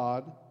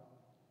God,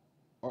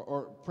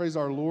 or praise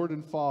our Lord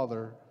and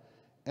Father,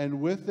 and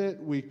with it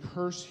we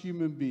curse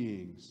human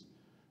beings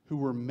who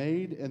were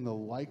made in the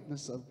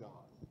likeness of God.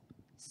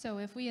 So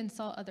if we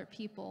insult other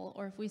people,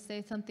 or if we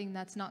say something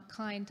that's not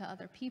kind to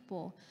other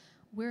people,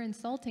 we're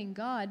insulting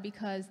God,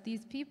 because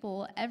these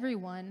people,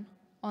 everyone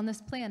on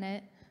this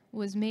planet,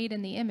 was made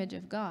in the image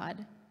of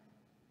God.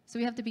 So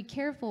we have to be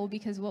careful,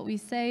 because what we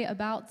say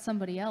about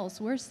somebody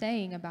else, we're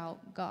saying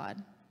about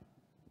God.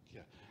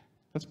 Yeah,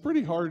 that's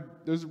pretty hard.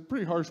 Those are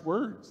pretty harsh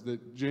words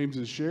that James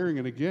is sharing.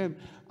 And again,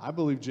 I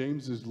believe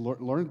James has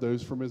learned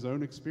those from his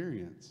own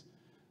experience.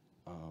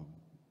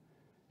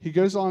 He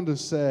goes on to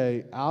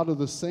say, out of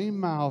the same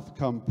mouth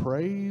come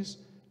praise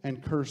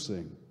and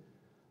cursing.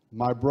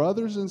 My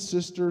brothers and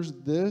sisters,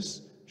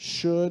 this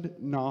should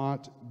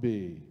not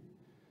be.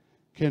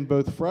 Can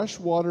both fresh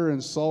water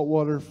and salt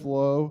water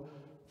flow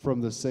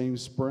from the same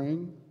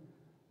spring?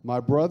 My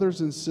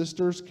brothers and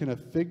sisters, can a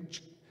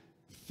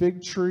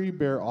fig tree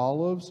bear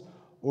olives,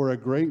 or a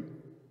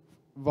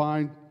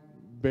grapevine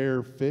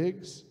bear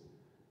figs?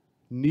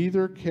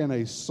 Neither can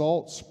a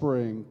salt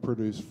spring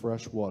produce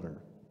fresh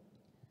water.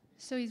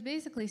 So he's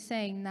basically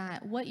saying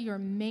that what you're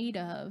made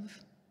of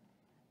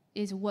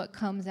is what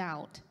comes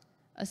out.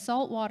 A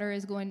salt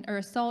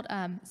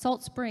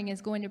spring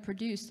is going to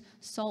produce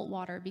salt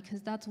water, because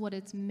that's what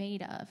it's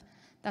made of.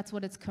 That's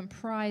what it's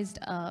comprised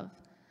of.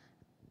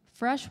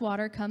 Fresh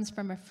water comes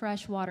from a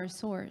fresh water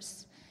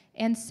source.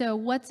 And so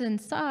what's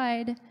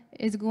inside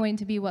is going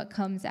to be what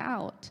comes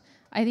out.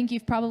 I think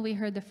you've probably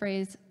heard the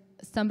phrase,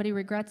 somebody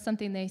regrets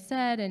something they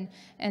said,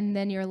 and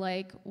then you're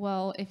like,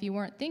 well, if you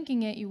weren't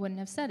thinking it, you wouldn't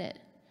have said it.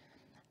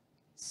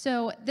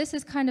 So this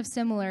is kind of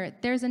similar.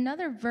 There's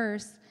another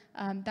verse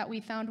that we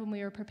found when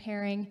we were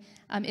preparing.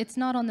 It's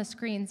not on the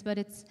screens, but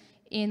it's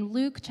in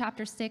Luke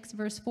chapter 6,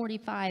 verse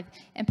 45.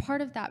 And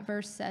part of that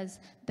verse says,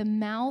 the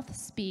mouth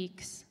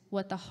speaks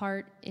what the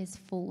heart is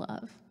full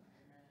of.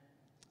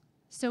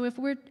 So if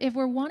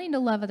we're wanting to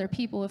love other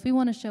people, if we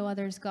want to show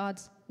others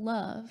God's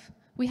love,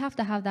 we have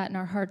to have that in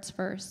our hearts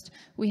first.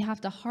 We have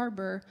to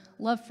harbor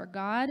love for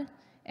God,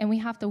 and we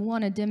have to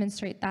want to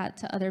demonstrate that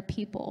to other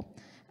people.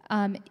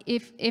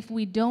 If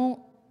we don't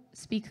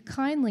speak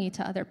kindly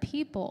to other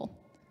people,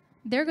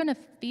 they're going to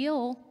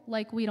feel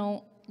like we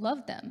don't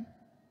love them,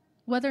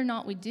 whether or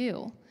not we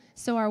do.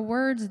 So our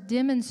words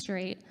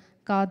demonstrate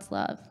God's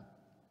love.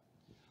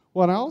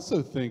 Well, and I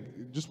also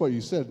think, just what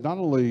you said, not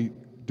only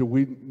do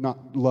we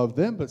not love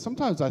them, but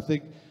sometimes I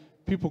think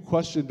people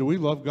question, do we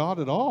love God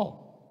at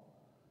all?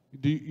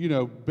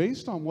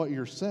 Based on what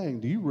you're saying,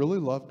 do you really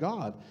love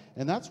God?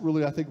 And that's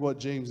really, I think, what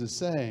James is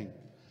saying.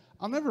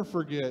 I'll never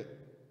forget,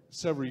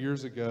 several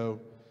years ago,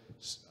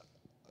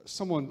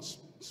 someone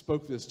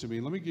spoke this to me.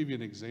 Let me give you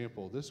an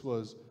example. This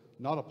was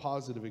not a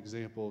positive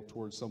example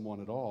towards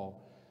someone at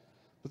all.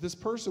 But this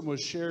person was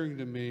sharing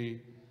to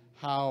me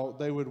how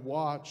they would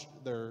watch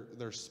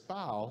their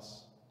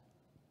spouse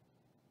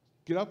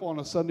get up on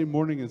a Sunday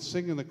morning and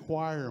sing in the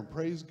choir and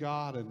praise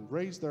God and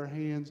raise their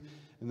hands,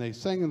 and they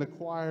sang in the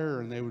choir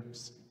and they would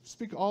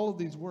speak all of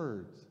these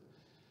words.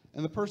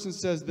 And the person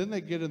says, then they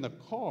get in the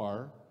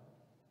car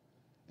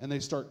and they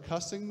start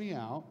cussing me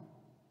out,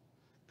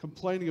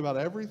 complaining about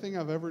everything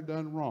I've ever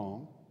done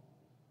wrong.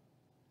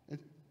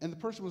 And the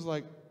person was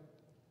like,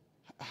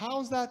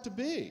 how's that to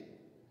be?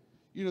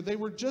 You know, they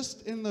were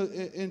just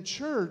in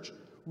church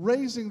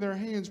raising their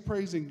hands,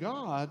 praising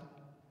God,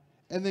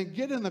 and then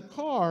get in the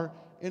car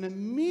and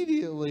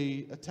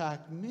immediately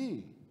attack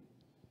me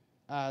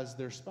as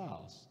their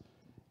spouse.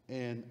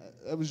 And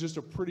it was just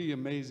a pretty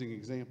amazing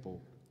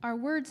example. Our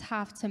words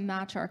have to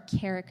match our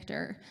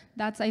character.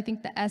 That's, I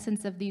think, the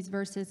essence of these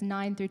verses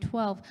 9 through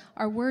 12.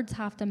 Our words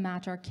have to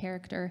match our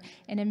character.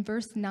 And in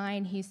verse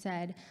 9, he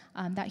said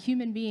that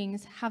human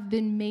beings have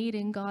been made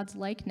in God's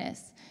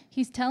likeness.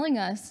 He's telling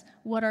us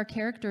what our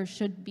character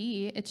should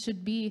be. It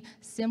should be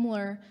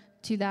similar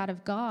to that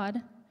of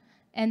God.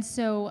 And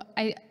so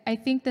I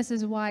think this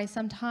is why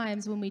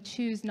sometimes when we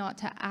choose not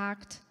to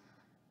act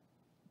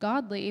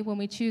godly, when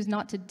we choose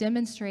not to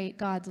demonstrate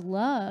God's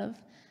love,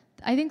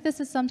 I think this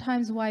is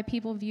sometimes why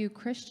people view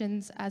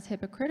Christians as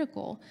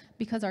hypocritical,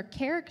 because our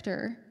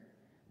character,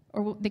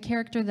 or the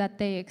character that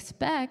they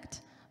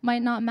expect,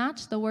 might not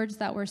match the words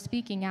that we're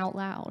speaking out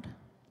loud.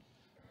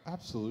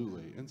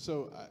 Absolutely. And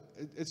so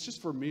it's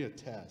just for me a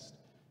test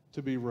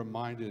to be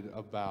reminded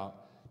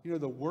about, you know,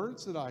 the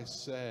words that I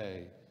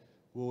say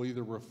will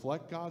either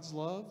reflect God's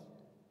love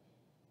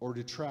or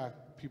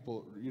detract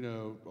people, you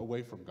know,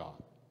 away from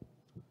God.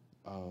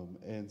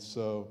 And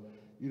so,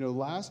 you know,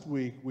 last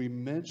week we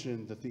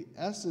mentioned that the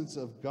essence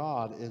of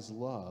God is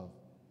love.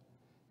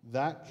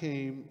 That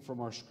came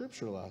from our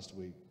scripture last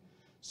week.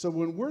 So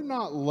when we're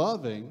not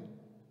loving,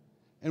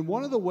 and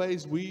one of the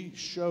ways we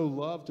show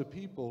love to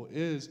people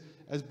is,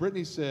 as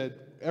Brittany said,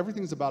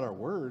 everything's about our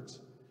words.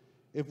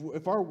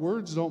 If our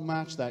words don't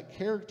match that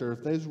character,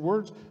 if those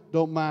words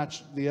don't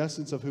match the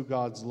essence of who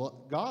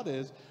God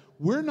is,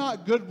 we're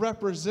not good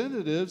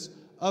representatives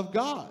of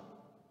God.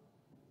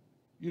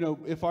 You know,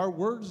 if our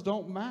words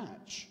don't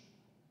match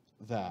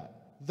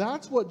that.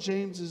 That's what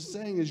James is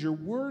saying, is your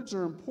words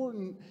are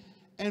important,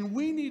 and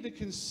we need to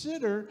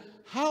consider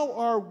how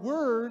our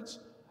words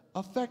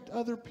affect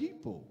other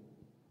people.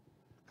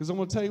 Because I'm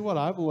going to tell you what,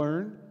 I've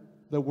learned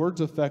that words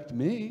affect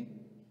me.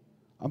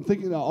 I'm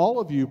thinking that all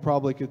of you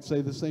probably could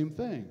say the same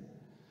thing.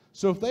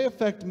 So if they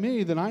affect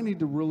me, then I need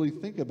to really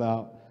think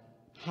about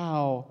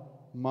how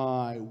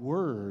my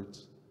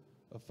words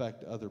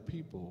affect other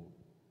people.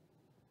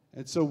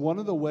 And so one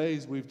of the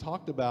ways we've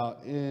talked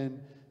about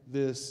in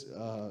this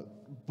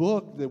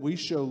book that we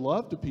show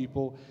love to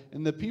people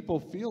and that people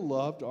feel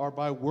loved are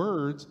by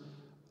words.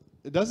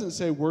 It doesn't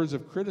say words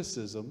of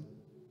criticism,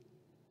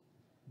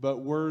 but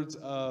words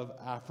of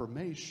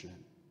affirmation.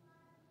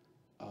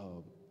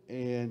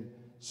 And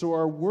so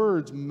our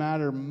words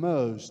matter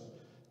most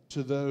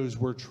to those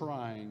we're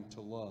trying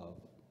to love.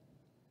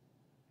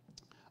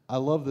 I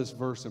love this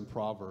verse in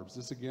Proverbs.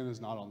 This again is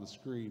not on the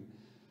screen.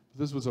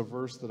 This was a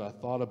verse that I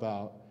thought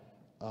about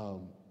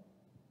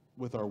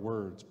with our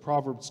words.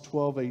 Proverbs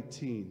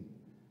 12:18.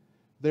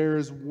 There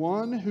is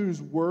one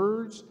whose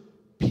words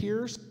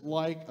pierce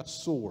like a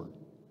sword.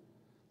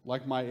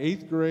 Like my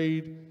 8th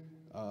grade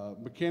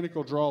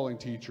mechanical drawing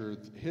teacher,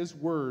 his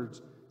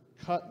words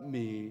cut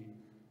me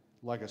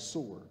like a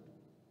sword.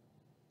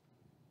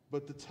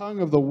 But the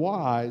tongue of the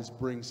wise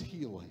brings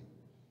healing.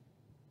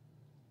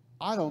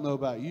 I don't know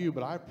about you,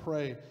 but I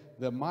pray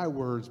that my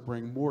words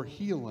bring more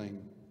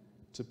healing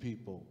to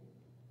people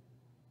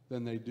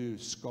than they do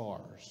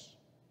scars.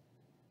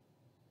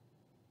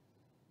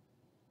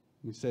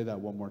 Let me say that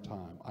one more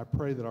time. I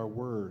pray that our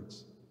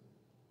words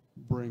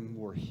bring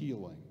more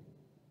healing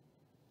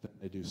than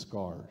they do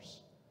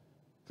scars.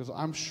 Because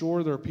I'm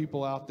sure there are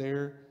people out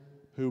there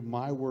who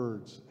my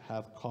words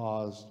have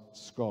caused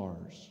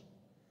scars.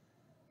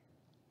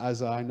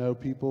 As I know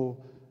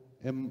people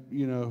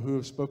who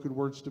have spoken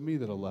words to me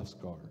that have left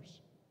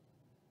scars.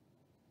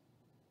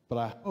 But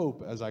I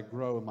hope as I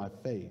grow in my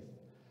faith,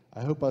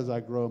 I hope as I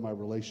grow in my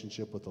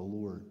relationship with the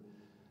Lord,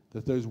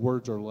 that those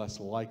words are less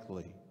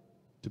likely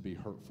to be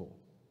hurtful,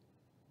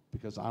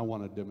 because I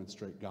want to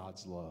demonstrate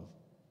God's love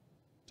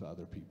to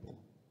other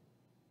people.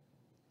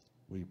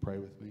 Will you pray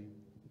with me?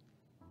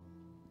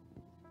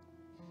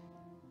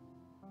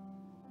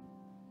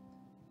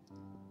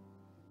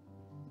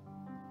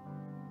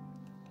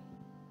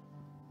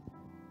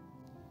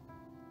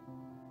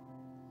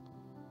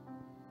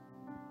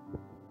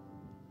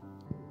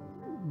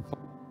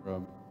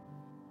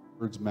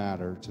 Words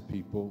matter to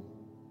people,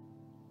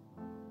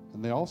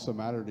 and they also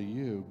matter to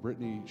you.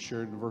 Brittany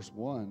shared in verse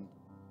 1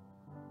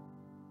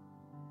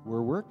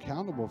 where we're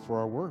accountable for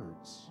our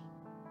words.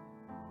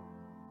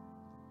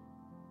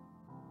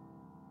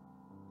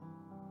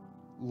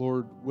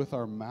 Lord, with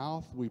our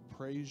mouth, we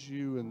praise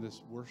you in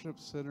this worship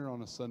center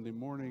on a Sunday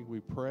morning.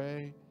 We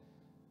pray,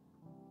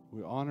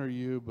 we honor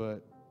you,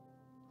 but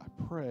I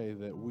pray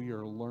that we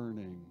are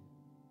learning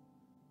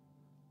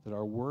that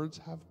our words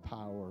have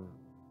power,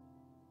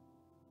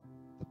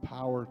 the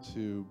power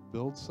to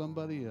build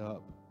somebody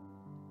up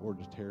or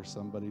to tear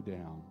somebody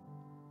down.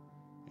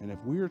 And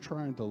if we are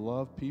trying to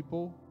love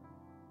people,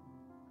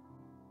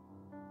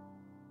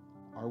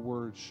 our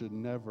words should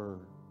never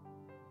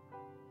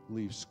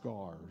leave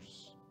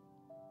scars.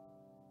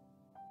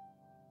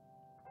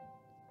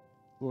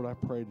 Lord, I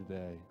pray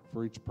today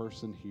for each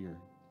person here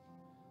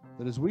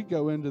that as we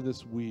go into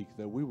this week,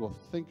 that we will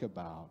think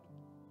about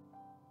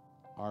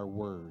our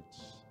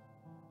words.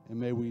 And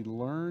may we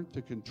learn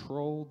to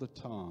control the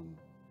tongue,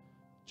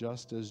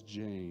 just as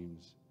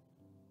James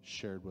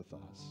shared with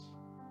us.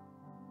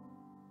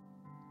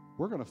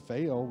 We're going to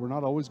fail. We're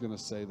not always going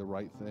to say the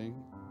right thing.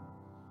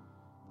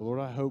 But Lord,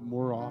 I hope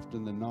more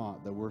often than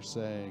not that we're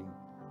saying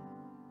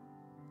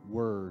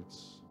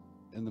words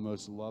in the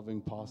most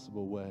loving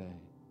possible way,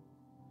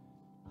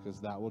 because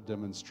that will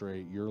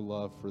demonstrate your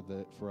love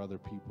for other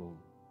people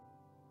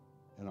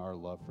and our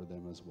love for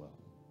them as well.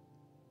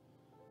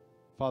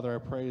 Father, I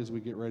pray as we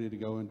get ready to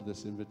go into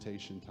this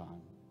invitation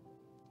time.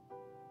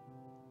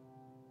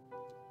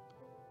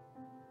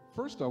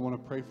 First, I want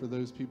to pray for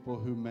those people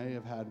who may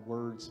have had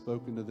words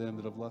spoken to them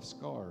that have left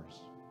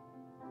scars.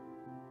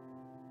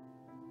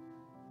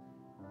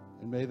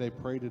 And may they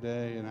pray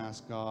today and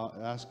ask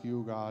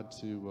you, God,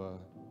 to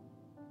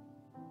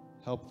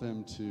help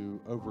them to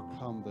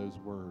overcome those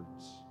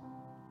words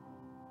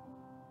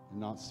and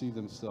not see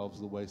themselves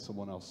the way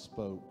someone else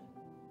spoke.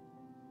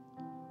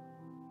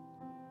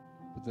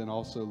 But then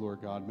also,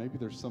 Lord God, maybe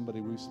there's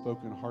somebody we've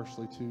spoken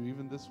harshly to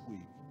even this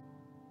week.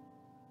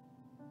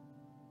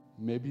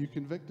 Maybe you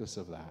convict us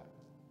of that.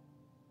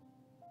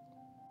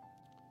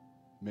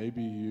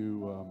 Maybe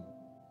you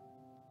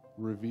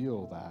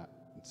reveal that,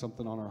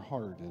 something on our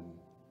heart, and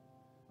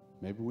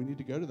maybe we need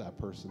to go to that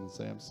person and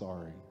say, I'm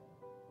sorry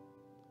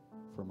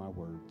for my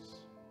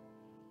words.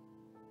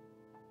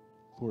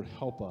 Lord,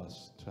 help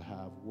us to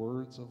have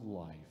words of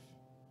life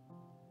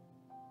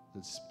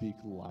that speak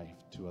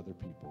life to other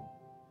people.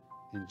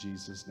 In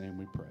Jesus' name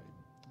we pray.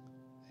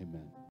 Amen.